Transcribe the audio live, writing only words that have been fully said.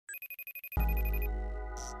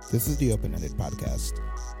This is the Open-Ended Podcast,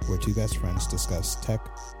 where two best friends discuss tech,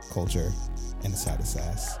 culture, and a side of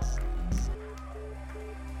sass.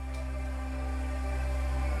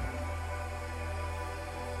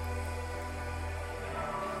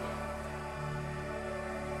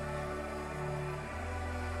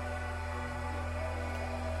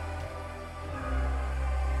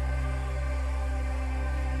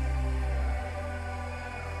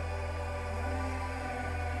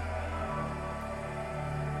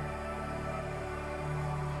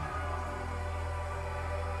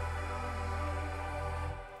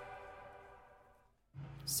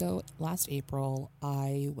 So last April,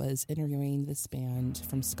 I was interviewing this band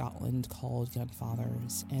from Scotland called Young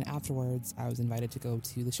Fathers, and afterwards I was invited to go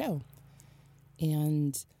to the show.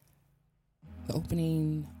 And the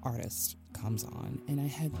opening artist comes on, and I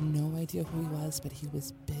had no idea who he was, but he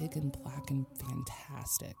was big and black and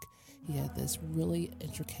fantastic. He had this really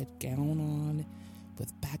intricate gown on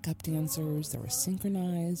with backup dancers that were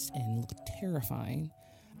synchronized and looked terrifying.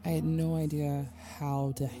 I had no idea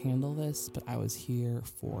how to handle this, but I was here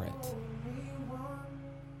for it.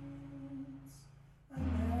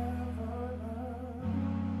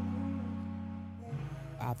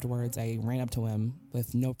 Afterwards, I ran up to him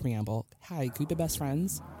with no preamble. Hi, could we be best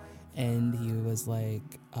friends? And he was like,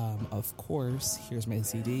 of course, here's my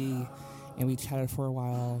CD. And we chatted for a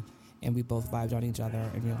while, and we both vibed on each other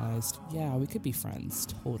and realized, yeah, we could be friends,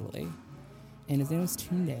 totally. And his name was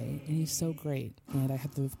Tunde, and he's so great. And I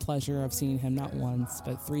had the pleasure of seeing him not once,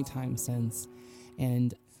 but 3 times since.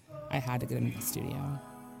 And I had to get him in the studio.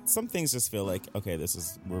 Some things just feel like, okay,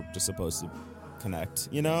 we're just supposed to connect,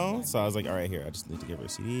 you know? So I was like, all right, here, I just need to give her a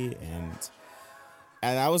CD. And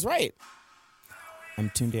I was right. I'm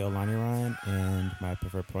Tunde Olaniran, and my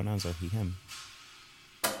preferred pronouns are he, him.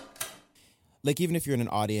 Like, even if you're in an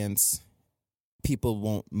audience, people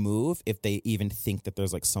won't move if they even think that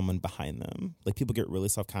there's like someone behind them. Like, people get really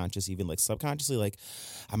self-conscious, even like subconsciously, like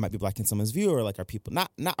I might be blocking someone's view, or like are people not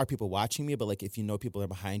are people watching me, but like if you know people are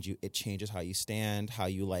behind you, it changes how you stand, how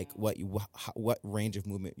you like what range of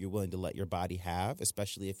movement you're willing to let your body have,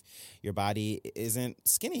 especially if your body isn't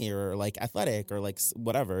skinny or like athletic or like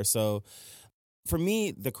whatever. So for me,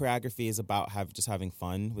 the choreography is about just having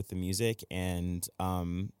fun with the music, and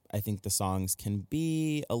I think the songs can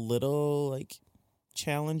be a little like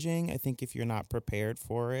challenging, I think, if you're not prepared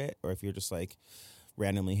for it, or if you're just like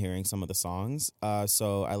randomly hearing some of the songs.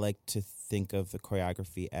 So I like to think of the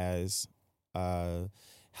choreography as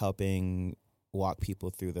helping walk people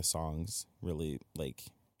through the songs, really like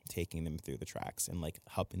taking them through the tracks and like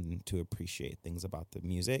helping them to appreciate things about the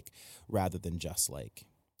music rather than just like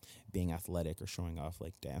being athletic or showing off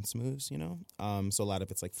like dance moves, you know? So a lot of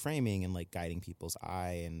it's like framing and like guiding people's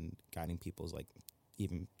eye and guiding people's like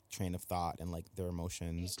even train of thought and like their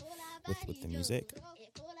emotions with the music.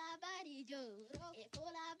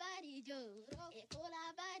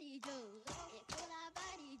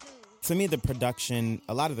 For me, the production,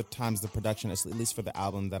 a lot of the times the production, at least for the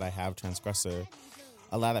album that I have, Transgressor,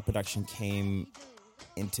 a lot of that production came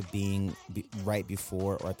into being right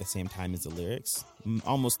before or at the same time as the lyrics.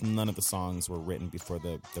 Almost none of the songs were written before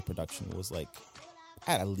the production was like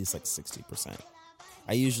at least like 60%.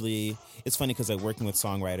 It's funny because like working with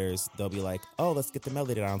songwriters, they'll be like, oh, let's get the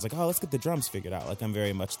melody down. It's like, oh, let's get the drums figured out. Like, I'm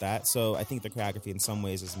very much that. So I think the choreography in some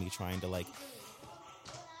ways is me trying to like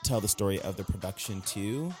tell the story of the production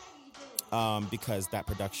too. Because that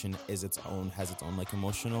production has its own like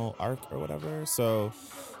emotional arc or whatever. So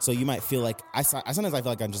you might feel like sometimes I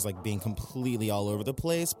feel like I'm just like being completely all over the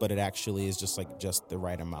place, but it actually is just the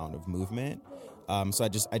right amount of movement. So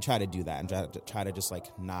I try to do that and try to just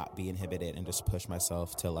like not be inhibited and just push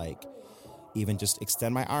myself to like even just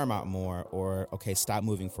extend my arm out more, or okay, stop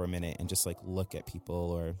moving for a minute and just like look at people,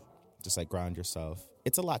 or just like ground yourself.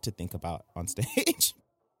 It's a lot to think about on stage.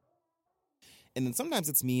 And then sometimes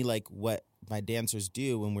it's me, like what my dancers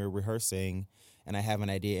do when we're rehearsing and I have an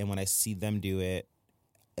idea, and when I see them do it,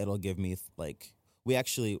 it'll give me like, we're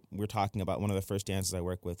talking about one of the first dancers I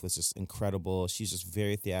work with was just incredible. She's just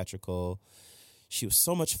very theatrical. She was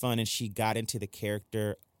so much fun, and she got into the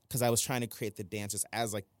character because I was trying to create the dancers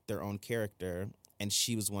as like their own character, and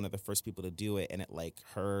she was one of the first people to do it, and it like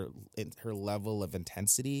her level of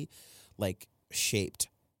intensity like shaped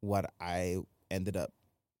what I ended up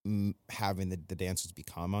having the dancers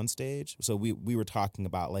become on stage. So we were talking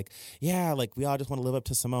about like, yeah, like we all just want to live up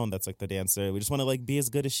to Simone, that's like the dancer. We just want to like be as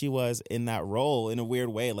good as she was in that role, in a weird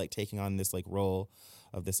way, like taking on this like role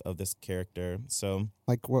of this character. So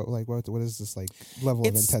what is this like level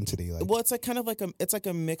of intensity like? Well, it's like kind of like it's like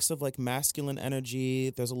a mix of like masculine energy.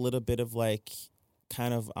 There's a little bit of like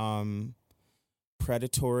kind of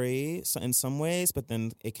predatory in some ways, but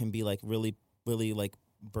then it can be like really, really like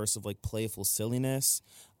bursts of like playful silliness.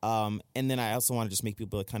 And then I also want to just make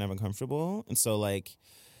people like, kind of uncomfortable. And so like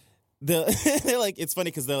they're like, it's funny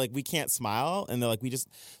because they're like, we can't smile, and they're like,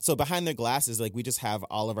 so behind their glasses, like we just have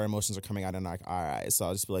all of our emotions are coming out in our eyes. So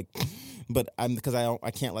I'll just be like, but because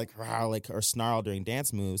I can't like or snarl during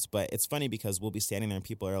dance moves. But it's funny because we'll be standing there and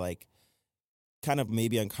people are like kind of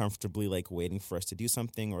maybe uncomfortably like waiting for us to do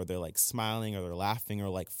something, or they're like smiling, or they're laughing, or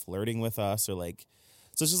like flirting with us, or like,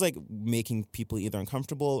 so it's just like making people either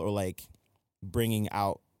uncomfortable or like bringing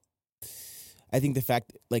out, I think the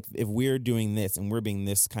fact, like, if we're doing this and we're being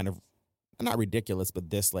this kind of, not ridiculous, but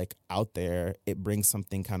this, like, out there, it brings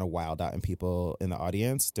something kind of wild out in people in the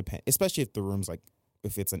audience, especially if the room's, like,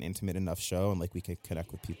 if it's an intimate enough show and, like, we can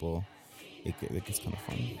connect with people, it gets kind of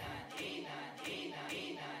fun.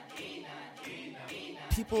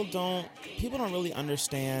 People don't really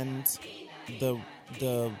understand the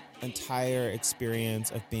entire experience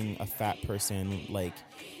of being a fat person. Like,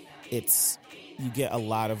 you get a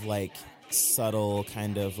lot of, like, subtle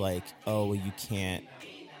kind of like, oh, well, you can't.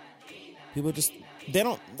 People just, they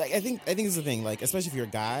don't, like, I think it's the thing, like, especially if you're a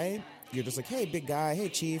guy, you're just like, hey, big guy, hey,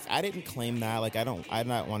 chief. I didn't claim that. Like, I'm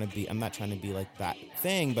not trying to be like that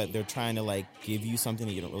thing, but they're trying to like give you something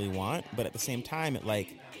that you don't really want. But at the same time,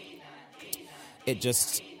 it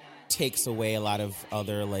just takes away a lot of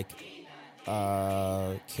other like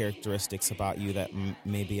characteristics about you that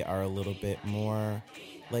maybe are a little bit more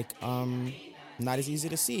like not as easy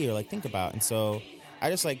to see or like think about. And so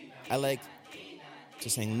I like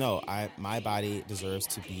just saying, no, my body deserves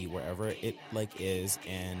to be wherever it like is,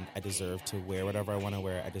 and I deserve to wear whatever I want to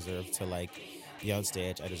wear. I deserve to like be on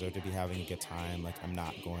stage. I deserve to be having a good time. Like, I'm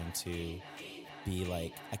not going to be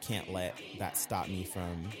like, I can't let that stop me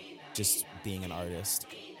from just being an artist.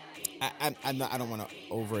 I don't want to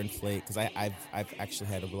overinflate, because I've actually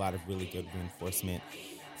had a lot of really good reinforcement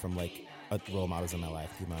from like role models in my life,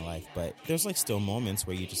 through my life. But there's like still moments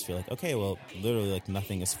where you just feel like, okay, well, literally like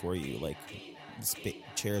nothing is for you. Like,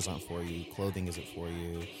 chairs aren't for you, clothing isn't for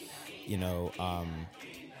you, you know,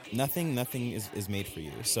 nothing is made for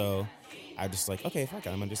you. So I'm just like, okay, fuck it,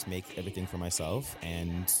 I'm gonna just make everything for myself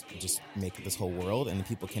and just make this whole world, and then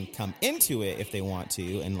people can come into it if they want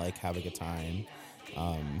to and like have a good time.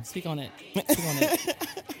 Speak on it.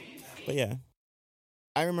 But yeah,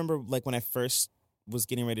 I remember like when I first was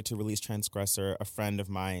getting ready to release Transgressor, a friend of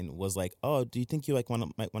mine was like, oh, do you think you like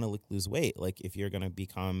might want to like lose weight, like if you're gonna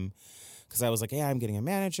become, because I was like, yeah, I'm getting a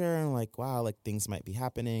manager, and like, wow, like things might be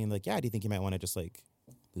happening, like, yeah, do you think you might want to just like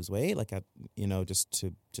lose weight, like,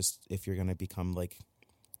 just if you're gonna become like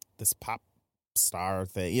this pop star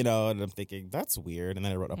thing, you know? And I'm thinking, that's weird. And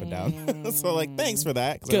then I wrote up and down. So like, thanks for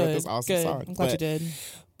that, because I wrote this awesome song. I'm glad you did.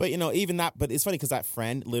 But you know, even that, but it's funny because that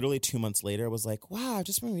friend literally 2 months later was like, wow, I've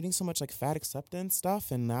just been reading so much like fat acceptance stuff,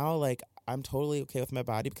 and now like I'm totally okay with my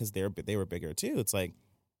body, because they were bigger too. It's like,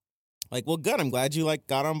 well, good. I'm glad you like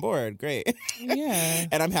got on board. Great. Yeah.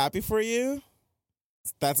 And I'm happy for you.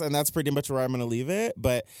 That's pretty much where I'm gonna leave it.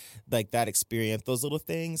 But like that experience, those little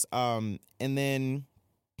things, and then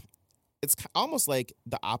it's almost like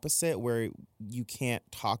the opposite, where you can't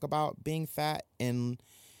talk about being fat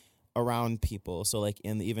around people. So like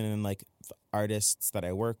even in like artists that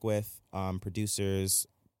I work with, producers,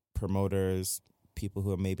 promoters, people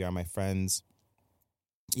who maybe are my friends,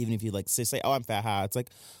 even if you like say, oh, I'm fat, ha, it's like,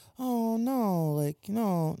 oh no, like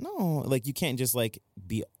no, like you can't just like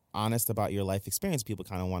be honest about your life experience. People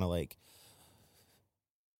kind of want to like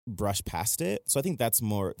brush past it. So I think that's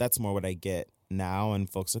more what I get now, and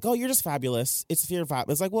folks like, oh, you're just fabulous. It's fabulous.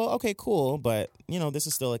 It's like, well, okay, cool, but you know, this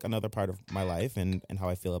is still like another part of my life and how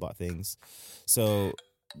I feel about things. So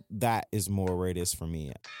that is more where it is for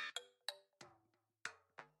me.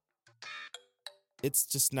 It's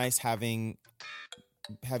just nice having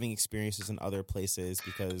experiences in other places,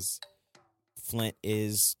 because Flint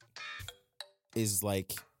is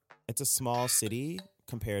like, it's a small city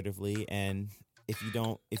comparatively, and if you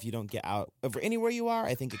don't get out over anywhere you are,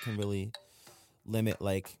 I think it can really limit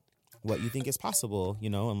like what you think is possible, you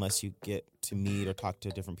know, unless you get to meet or talk to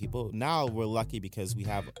different people. Now we're lucky because we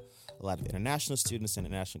have a lot of international students and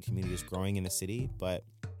international communities growing in the city, but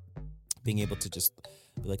being able to just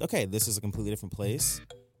be like, okay, this is a completely different place,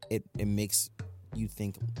 it makes you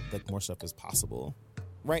think like more stuff is possible.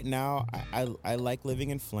 Right now, I like living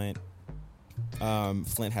in Flint.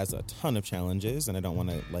 Flint has a ton of challenges, and I don't want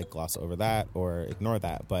to like gloss over that or ignore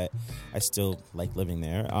that, but I still like living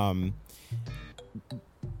there.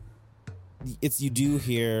 You do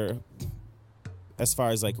hear, as far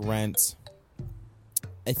as like rent,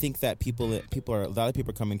 I think that a lot of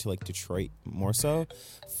people are coming to like Detroit more so.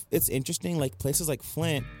 It's interesting, like places like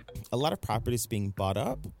Flint, a lot of properties being bought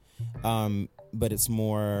up, but it's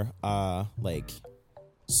more like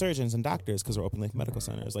surgeons and doctors because we're opening like medical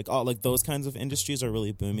centers, like all like those kinds of industries are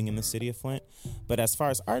really booming in the city of Flint. But as far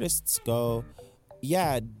as artists go,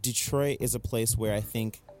 yeah, Detroit is a place where I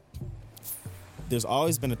think there's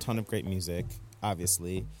always been a ton of great music.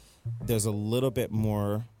 Obviously, there's a little bit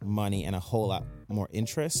more money and a whole lot more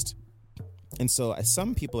interest, and so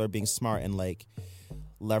some people are being smart and like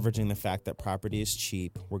leveraging the fact that property is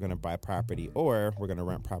cheap. We're going to buy property or we're going to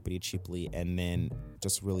rent property cheaply and then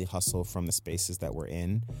just really hustle from the spaces that we're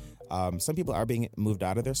in. Some people are being moved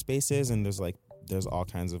out of their spaces, and there's all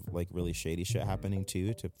kinds of like really shady shit happening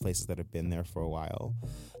too to places that have been there for a while.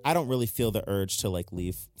 I don't really feel the urge to like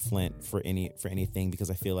leave Flint for anything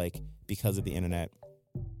because I feel like because of the internet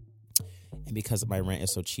and because my rent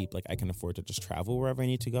is so cheap, like I can afford to just travel wherever I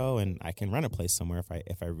need to go, and I can rent a place somewhere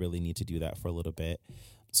if I really need to do that for a little bit.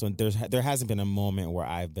 So there hasn't been a moment where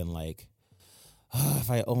I've been like, oh, if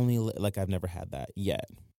I only like I've never had that yet.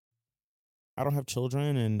 I don't have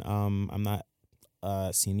children, and I'm not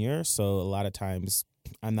a senior, so a lot of times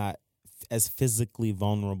I'm not as physically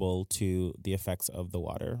vulnerable to the effects of the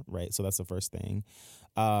water, right? So that's the first thing.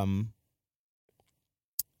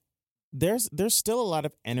 There's still a lot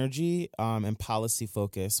of energy and policy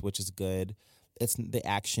focus, which is good. It's the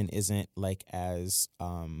action isn't like as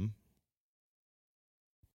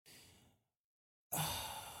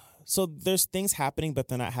so there's things happening, but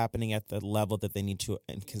they're not happening at the level that they need to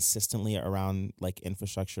and consistently around like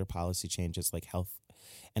infrastructure policy changes, like health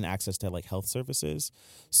and access to like health services.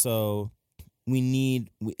 So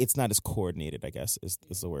it's not as coordinated, I guess is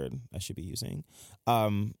the word I should be using.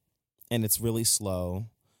 And it's really slow.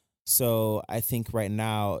 So I think right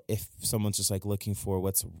now, if someone's just like looking for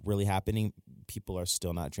what's really happening, people are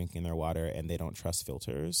still not drinking their water and they don't trust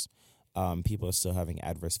filters. People are still having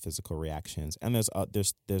adverse physical reactions, and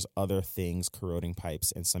there's other things corroding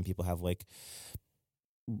pipes, and some people have like,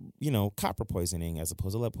 copper poisoning as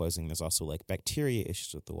opposed to lead poisoning. There's also like bacteria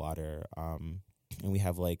issues with the water, and we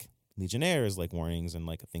have like Legionnaires like warnings and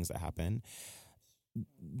like things that happen.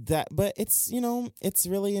 But it's it's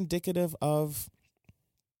really indicative of,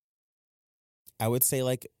 I would say,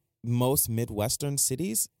 like most Midwestern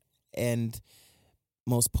cities and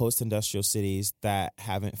most post-industrial cities that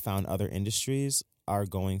haven't found other industries are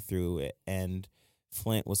going through it. And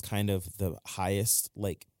Flint was kind of the highest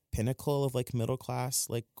like pinnacle of like middle class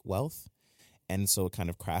like wealth, and so it kind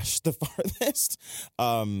of crashed the farthest.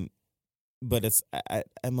 But it's like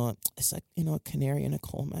a canary in a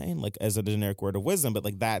coal mine, like as a generic word of wisdom. But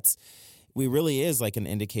like we really is like an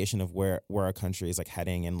indication of where our country is like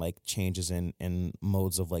heading, and like changes in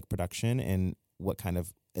modes of like production and what kind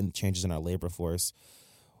of and changes in our labor force.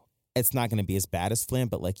 It's not going to be as bad as Flint,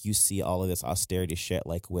 but like you see all of this austerity shit,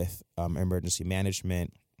 like with emergency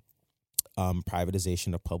management,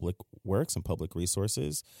 privatization of public works and public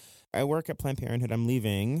resources. I work at Planned Parenthood. I'm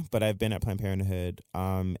leaving, but I've been at Planned Parenthood,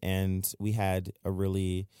 and we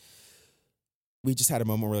just had a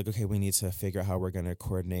moment where we're like, okay, we need to figure out how we're going to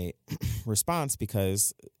coordinate response,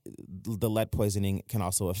 because the lead poisoning can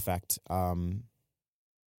also affect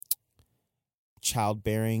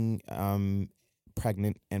childbearing,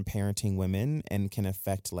 pregnant and parenting women, and can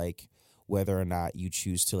affect like whether or not you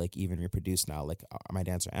choose to like even reproduce now. Like my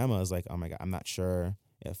dancer Emma is like, oh my God, I'm not sure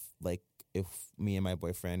if me and my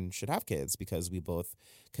boyfriend should have kids, because we both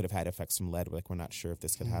could have had effects from lead. Like we're not sure if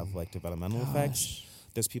this could have like developmental effects.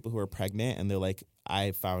 There's people who are pregnant and they're like,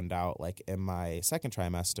 I found out like in my second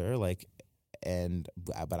trimester, like,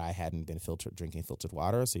 but I hadn't been drinking filtered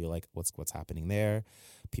water. So you're like, what's happening there?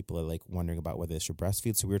 People are like wondering about whether they should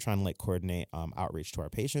breastfeed. So we were trying to like coordinate outreach to our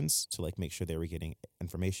patients to like make sure they were getting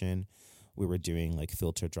information. We were doing like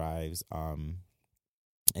filter drives,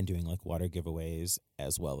 and doing like water giveaways,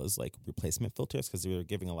 as well as like replacement filters, because we were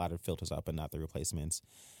giving a lot of filters up and not the replacements.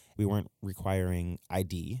 We weren't requiring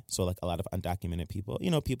ID. So like a lot of undocumented people,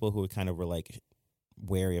 people who kind of were like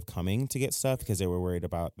wary of coming to get stuff because they were worried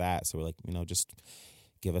about that. So we're like, just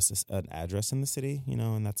give us an address in the city,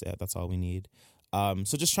 and that's it. That's all we need.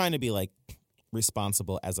 So just trying to be like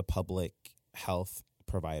responsible as a public health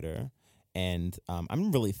provider. And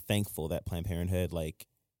I'm really thankful that Planned Parenthood like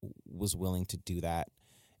was willing to do that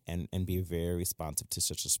and be very responsive to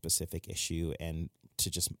such a specific issue, and to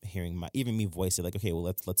just hearing even me voice it like, okay, well,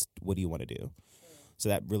 let's what do you want to do? So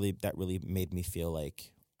that really made me feel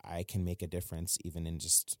like I can make a difference even in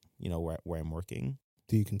just, where I'm working.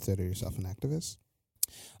 Do you consider yourself an activist?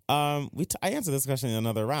 I answered this question in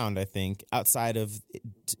another round, I think. Outside of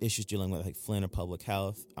issues dealing with like Flint or public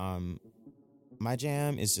health, my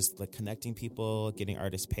jam is just like connecting people, getting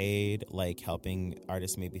artists paid, like helping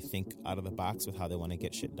artists maybe think out of the box with how they want to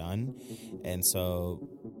get shit done. And so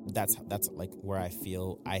that's like where I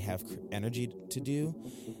feel I have energy to do.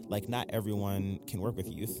 Like, not everyone can work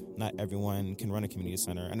with youth, not everyone can run a community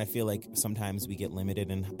center, and I feel like sometimes we get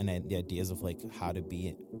limited in the ideas of like how to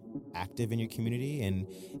be active in your community, and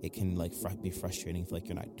it can like be frustrating if like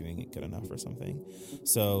you're not doing it good enough or something.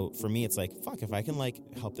 So for me, it's like, fuck, if I can like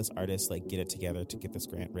help this artist like get it together to get this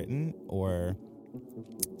grant written, or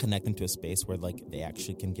connect them to a space where like they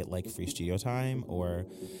actually can get like free studio time, or,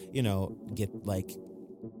 you know, get like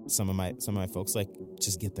some of my folks, like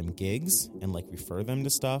just get them gigs and like refer them to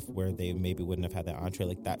stuff where they maybe wouldn't have had that entree,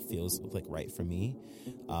 like that feels like right for me.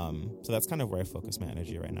 So that's kind of where I focus my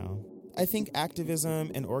energy right now. I think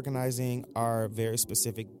activism and organizing are very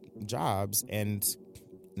specific jobs, and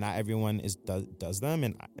not everyone does them,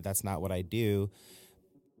 and that's not what I do.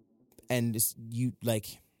 And you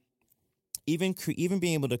like even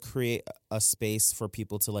being able to create a space for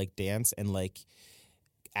people to like dance and like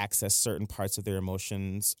access certain parts of their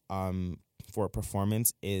emotions for a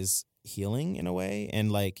performance is healing in a way. And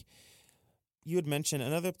like you had mentioned,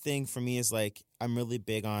 another thing for me is like I'm really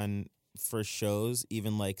big on, for shows,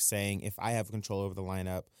 even like saying if I have control over the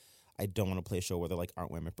lineup, I don't want to play a show where there like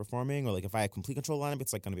aren't women performing, or like if I have complete control of the lineup,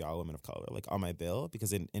 it's like going to be all women of color like on my bill,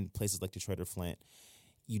 because in places like Detroit or Flint,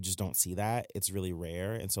 you just don't see that. It's really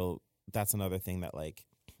rare. And so that's another thing that like,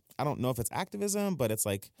 I don't know if it's activism, but it's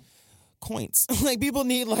like coins. Like people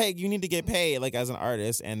need, like, you need to get paid like as an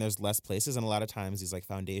artist, and there's less places, and a lot of times these like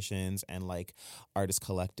foundations and like artist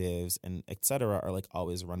collectives and etc. are like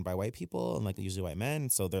always run by white people, and like usually white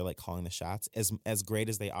men, so they're like calling the shots. As great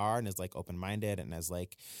as they are, and as like open-minded and as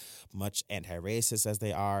like much anti-racist as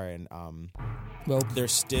they are, and well, they're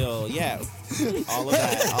still all of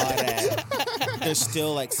that. There's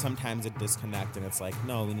still like sometimes a disconnect, and it's like,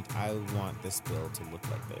 no, I want this bill to look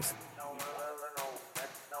like this.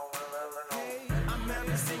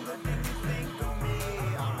 Every single thing you think of me,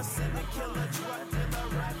 I'm a sinner, killer, drug dealer,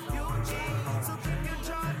 refugee. So keep your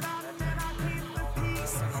jaw locked and I keep the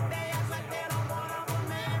peace. They act like they don't want a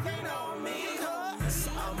woman, they know me.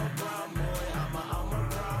 I'm a brown boy, I'm a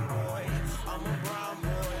brown boy. I'm a brown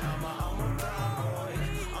boy, I'm a brown boy.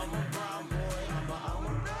 I'm a brown boy, I'm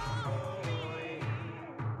a brown boy.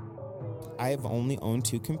 I have only owned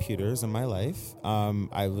 2 computers in my life.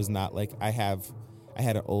 I was not like, I had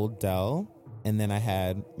an old Dell, and then I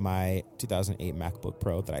had my 2008 MacBook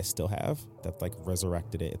Pro that I still have, that like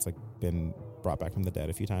resurrected it. It's like been brought back from the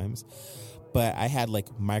dead a few times. But I had like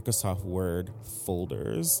Microsoft Word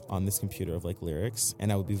folders on this computer of like lyrics,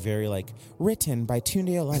 and I would be very like, written by Tunde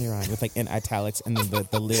Olaniran with like in italics, and then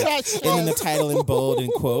the lyrics, and then the title in bold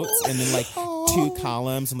and quotes, and then like 2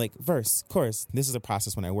 columns and like verse, chorus. This is a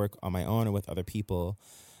process when I work on my own or with other people.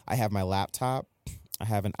 I have my laptop, I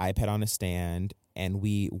have an iPad on a stand, and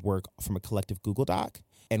we work from a collective Google Doc,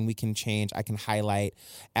 and we can change. I can highlight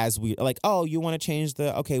as we like, oh, you want to change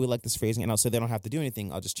okay, we like this phrasing, and so they don't have to do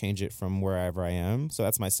anything. I'll just change it from wherever I am. So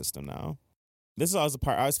that's my system now. This is always the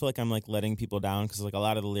part I always feel like I'm like letting people down, because like a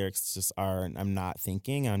lot of the lyrics just are, I'm not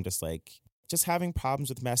thinking. I'm just like, just having problems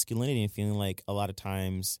with masculinity and feeling like a lot of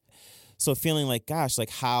times, so feeling like, gosh, like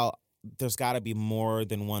how there's got to be more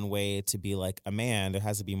than one way to be like a man. There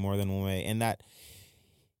has to be more than one way, and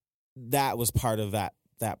that was part of that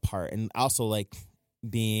part. And also like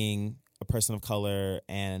being a person of color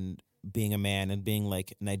and being a man and being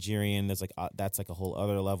like Nigerian, there's like that's like a whole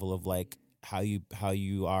other level of like how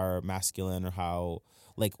you are masculine, or how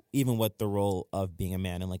like even what the role of being a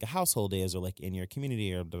man in like a household is, or like in your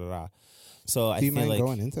community, or blah, blah, blah. So do you mind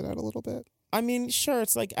going into that a little bit? I mean, sure.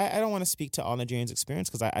 It's like I don't want to speak to all Nigerians' experience,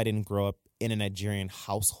 because I didn't grow up in a Nigerian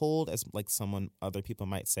household as like other people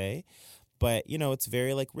might say. But, you know, it's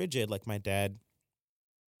very, like, rigid. Like, my dad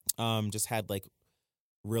just had, like,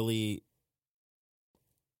 really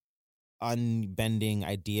unbending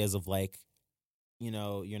ideas of, like, you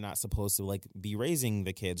know, you're not supposed to, like, be raising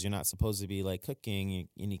the kids. You're not supposed to be, like, cooking.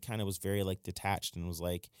 And he kind of was very, like, detached, and was,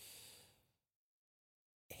 like,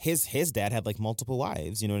 his dad had, like, multiple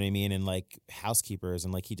wives, you know what I mean? And, like, housekeepers.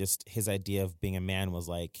 And, like, his idea of being a man was,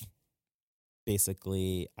 like,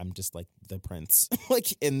 basically, I'm just, like, the prince,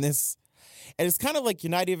 like, in this. And it's kind of like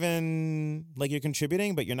you're not even, like, you're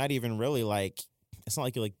contributing, but you're not even really, like, it's not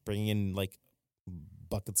like you're, like, bringing in, like,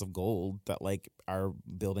 buckets of gold that, like, are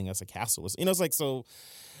building us a castle. You know, it's like, so,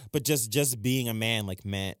 but just being a man, like,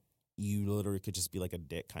 meant you literally could just be, like, a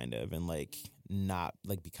dick, kind of, and, like, not,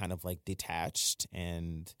 like, be kind of, like, detached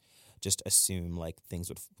and just assume, like,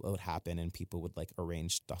 things would happen and people would, like,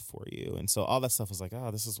 arrange stuff for you. And so all that stuff was like,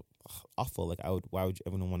 oh, this is awful. Like, why would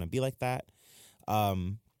everyone want to be like that?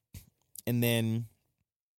 And then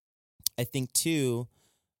I think too,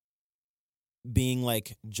 being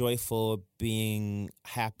like joyful, being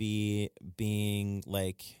happy, being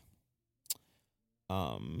like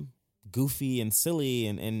goofy and silly,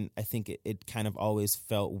 and I think it kind of always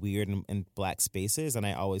felt weird in Black spaces, and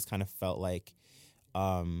I always kind of felt like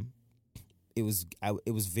it was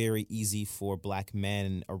very easy for Black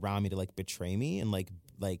men around me to like betray me and like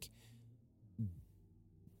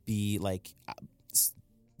be like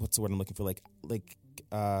what's the word I'm looking for,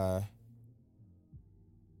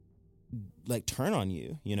 like turn on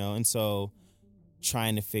you, you know. And so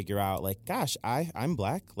trying to figure out like, gosh, I'm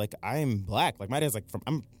Black, like I'm Black, like my dad's like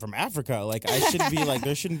I'm from Africa, like I should be like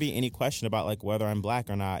there shouldn't be any question about like whether I'm Black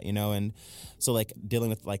or not, you know. And so like dealing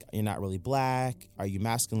with like, you're not really Black, are you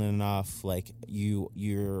masculine enough, like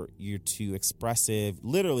you're too expressive,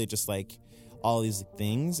 literally just like all these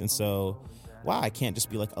things. And so wow, I can't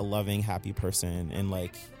just be like a loving, happy person, and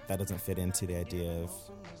like that doesn't fit into the idea of,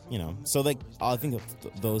 you know. So like I think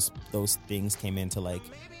those things came into like,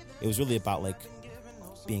 it was really about like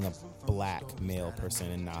being a Black male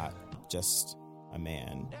person and not just a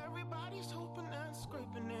man. Everybody's hoping and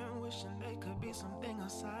scraping and wishing they could be something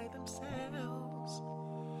outside themselves.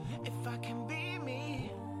 If I can be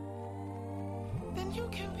me, then you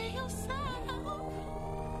can be yourself.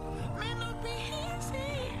 May not be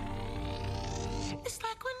easy. It's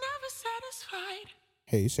like we're never satisfied.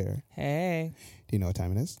 Hey, Cher. Hey, Do you know what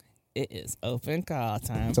time it is? it is open call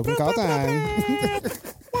time. It's open call time.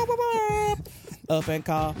 Open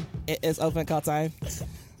call. It is open call time.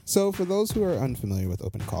 So for those who are unfamiliar with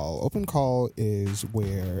open call is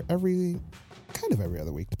where every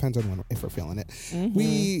other week, depends on if we're feeling it,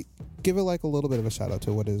 we give it like a little bit of a shout out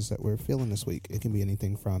to what is that we're feeling this week. It can be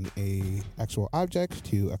anything from a actual object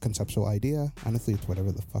to a conceptual idea. Honestly, it's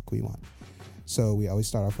whatever the fuck we want. So we always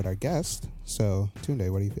start off with our guest. So Tunde,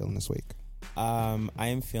 what are you feeling this week? I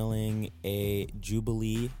am feeling a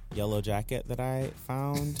Jubilee yellow jacket that I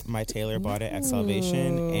found. My tailor bought it at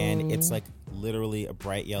Salvation, and it's like literally a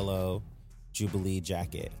bright yellow Jubilee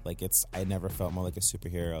jacket. Like I never felt more like a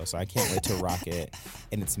superhero, so I can't wait to rock it.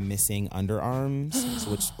 And it's missing underarms,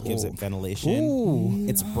 which gives it ventilation. Ooh,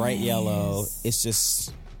 it's bright yellow. It's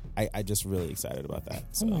just, I just really excited about that.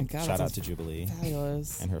 So oh my God, shout out to Jubilee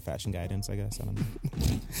fabulous. and her fashion guidance, I guess. I don't know.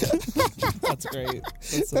 That's great.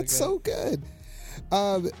 That's so good.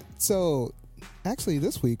 So actually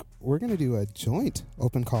this week we're going to do a joint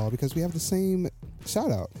open call because we have the same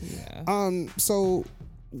shout out. Yeah. So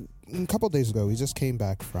a couple of days ago, we just came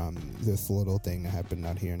back from this little thing that happened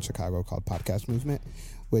out here in Chicago called Podcast Movement,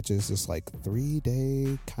 which is this like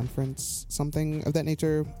 3-day conference, something of that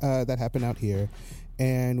nature, that happened out here.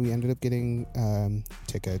 And we ended up getting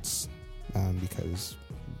tickets because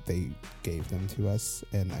they gave them to us,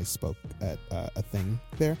 and I spoke at a thing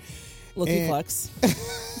there. Looky flex.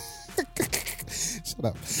 Shut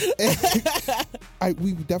up.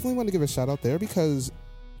 We definitely want to give a shout out there because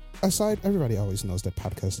everybody always knows that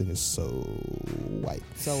podcasting is so white.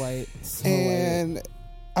 So white. And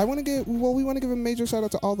we want to give a major shout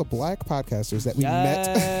out to all the Black podcasters that we met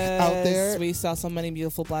out there. We saw so many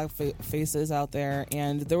beautiful Black faces out there,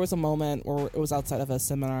 and there was a moment where it was outside of a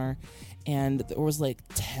seminar, and there was like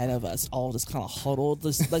 10 of us all just kind of huddled,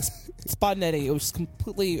 just like spontaneity. It was just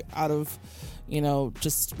completely out of,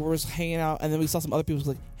 just we're just hanging out, and then we saw some other people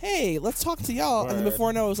like, hey, let's talk to y'all. Word. And then before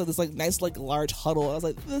I know it was like this like nice like large huddle. I was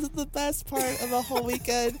like, this is the best part of the whole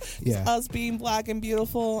weekend. Yeah. Us being Black and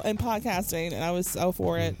beautiful and podcasting, and I was so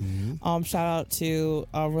for it. Shout out to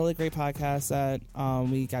a really great podcast that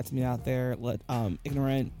we got to meet out there,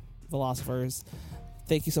 Ignorant Philosophers.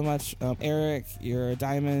 Thank you so much, Eric. You're a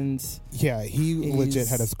diamond. Yeah, he legit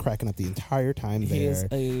had us cracking up the entire time there. He is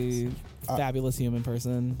a fabulous human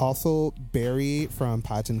person. Also, Barry from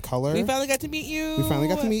Pods in Color. We finally got to meet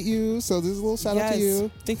you. So this is a little shout out to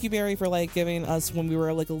you. Thank you, Barry, for like giving us, when we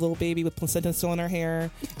were like a little baby with placenta still in our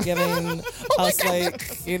hair, giving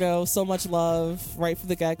us so much love right from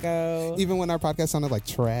the get go. Even when our podcast sounded like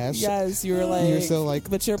trash. Yes, you were like, you're still like,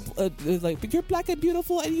 but you're but you're Black and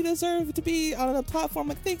beautiful, and you deserve to be on a platform.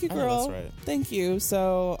 Like, thank you, girl. That's right. Thank you.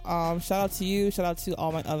 So, shout out to you. Shout out to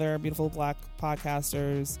all my other beautiful Black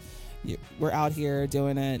podcasters. We're out here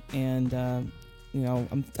doing it, and I'm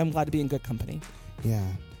glad to be in good company. Yeah.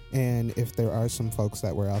 And if there are some folks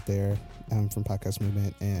that were out there from Podcast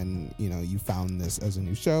Movement, and you found this as a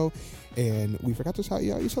new show, and we forgot to shout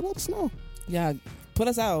you out, you should let us know. Yeah, put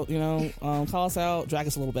us out. Call us out, drag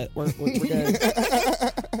us a little bit. We're good.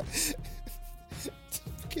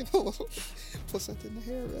 Get a little placenta in the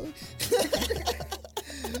hair, really.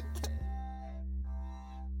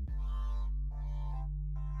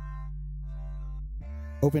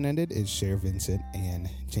 Open Ended is Cher Vincent and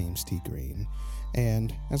James T. Green.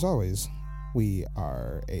 And as always, we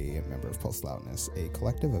are a member of Pulse Loudness, a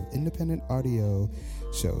collective of independent audio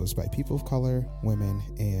shows by people of color, women,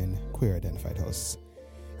 and queer identified hosts.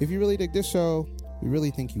 If you really dig this show, we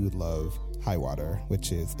really think you would love High Water,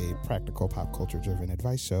 which is a practical pop culture driven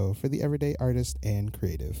advice show for the everyday artist and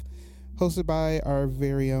creative, hosted by our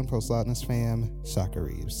very own Post Loudness fam, Shaka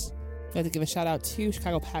Reeves. I'd like to give a shout out to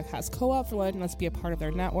Chicago Podcast Co-op for letting us be a part of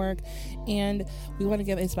their network. And we want to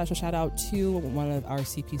give a special shout out to one of our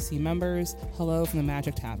CPC members, Hello from the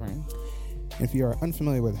Magic Tavern. If you are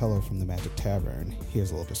unfamiliar with Hello from the Magic Tavern,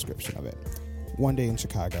 here's a little description of it. One day in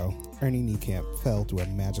Chicago, Ernie Niekamp fell through a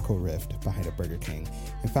magical rift behind a Burger King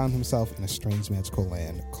and found himself in a strange magical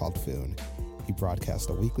land called Foon. He broadcast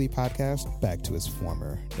a weekly podcast back to his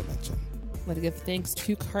former dimension. I'd like to give thanks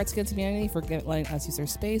to Cards Against Humanity for letting us use their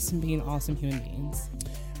space and being awesome human beings.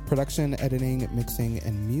 Production, editing, mixing,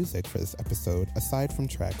 and music for this episode, aside from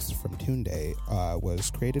tracks from Tunde, was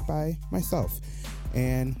created by myself.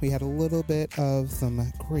 And we had a little bit of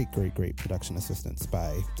some great production assistance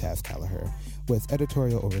by Taz Callagher, with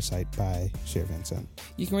editorial oversight by Cher Vincent.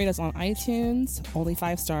 You can rate us on iTunes, only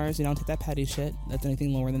 5 stars. We don't take that petty shit. That's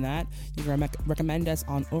anything lower than that. You can recommend us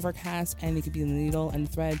on Overcast, and you can be the needle and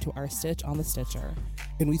thread to our stitch on the Stitcher.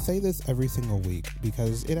 And we say this every single week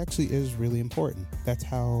because it actually is really important. That's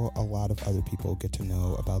how a lot of other people get to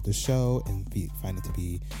know about the show and find it to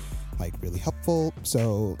be really helpful.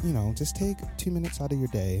 So, just take 2 minutes out of your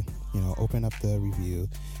day, open up the review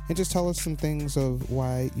and just tell us some things of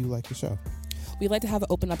why you like the show. We'd like to have an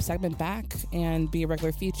open up segment back and be a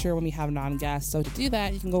regular feature when we have non-guests. So to do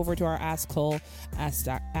that, you can go over to our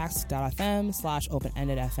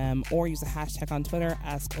ask.fm/openendedfm or use the hashtag on Twitter,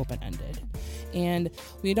 AskOpenEnded. And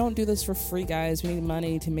we don't do this for free, guys. We need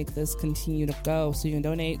money to make this continue to go. So you can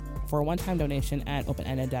donate for a one-time donation at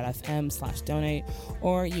openended.fm/donate,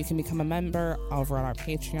 or you can become a member over on our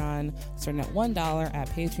Patreon, starting at $1 at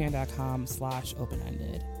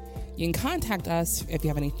patreon.com/openended. You can contact us if you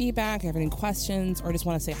have any feedback, have any questions, or just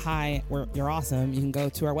want to say hi, you're awesome. You can go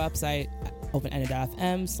to our website,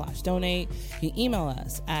 openended.fm/donate. You can email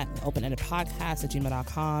us at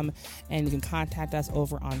openendedpodcast@gmail.com, and you can contact us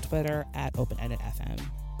over on Twitter at openendedfm.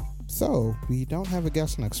 So, we don't have a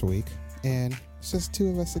guest next week, and it's just 2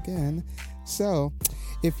 of us again. So,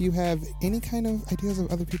 if you have any kind of ideas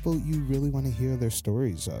of other people you really want to hear their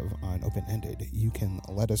stories of on Open Ended, you can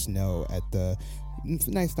let us know at the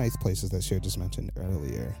nice places that Cher just mentioned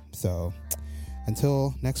earlier. So,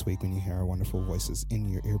 until next week when you hear our wonderful voices in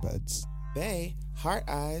your earbuds. Bay, heart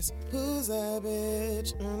eyes, who's that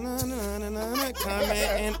bitch?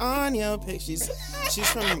 Commenting on your pic. She's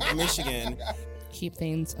from Michigan. Keep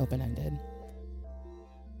things open-ended.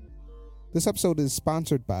 This episode is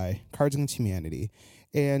sponsored by Cards Against Humanity.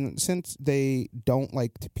 And since they don't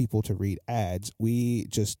like people to read ads, we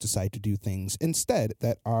just decide to do things instead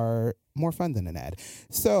that are more fun than an ad.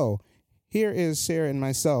 So here is Sarah and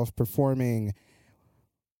myself performing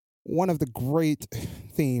one of the great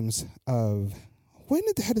themes of... When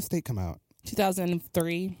did the Head of State come out?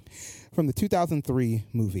 2003. From the 2003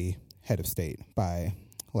 movie Head of State by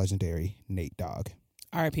legendary Nate Dogg.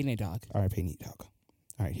 R.I.P. Nate Dogg. R.I.P. Nate Dogg.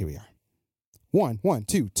 All right, here we are. 1, 1,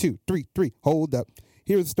 2, 2, 3, 3. Hold up.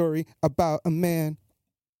 Here's a story about a man.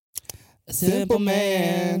 A simple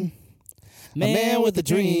man. A man with a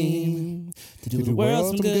dream to do the world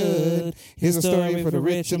some good. Here's a story for the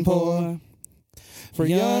rich and poor, for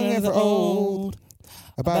young and for old,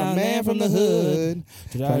 about a man from the hood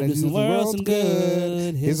to try to do the world some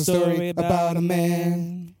good. Here's a story about a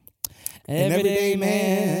man, an everyday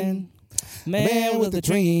man, man with a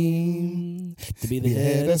dream to be the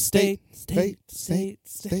head of state.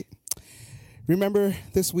 Remember,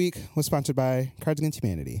 this week was sponsored by Cards Against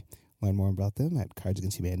Humanity. Learn more about them at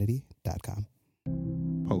cardsagainsthumanity.com.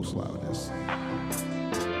 Post Loudness.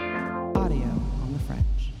 Audio.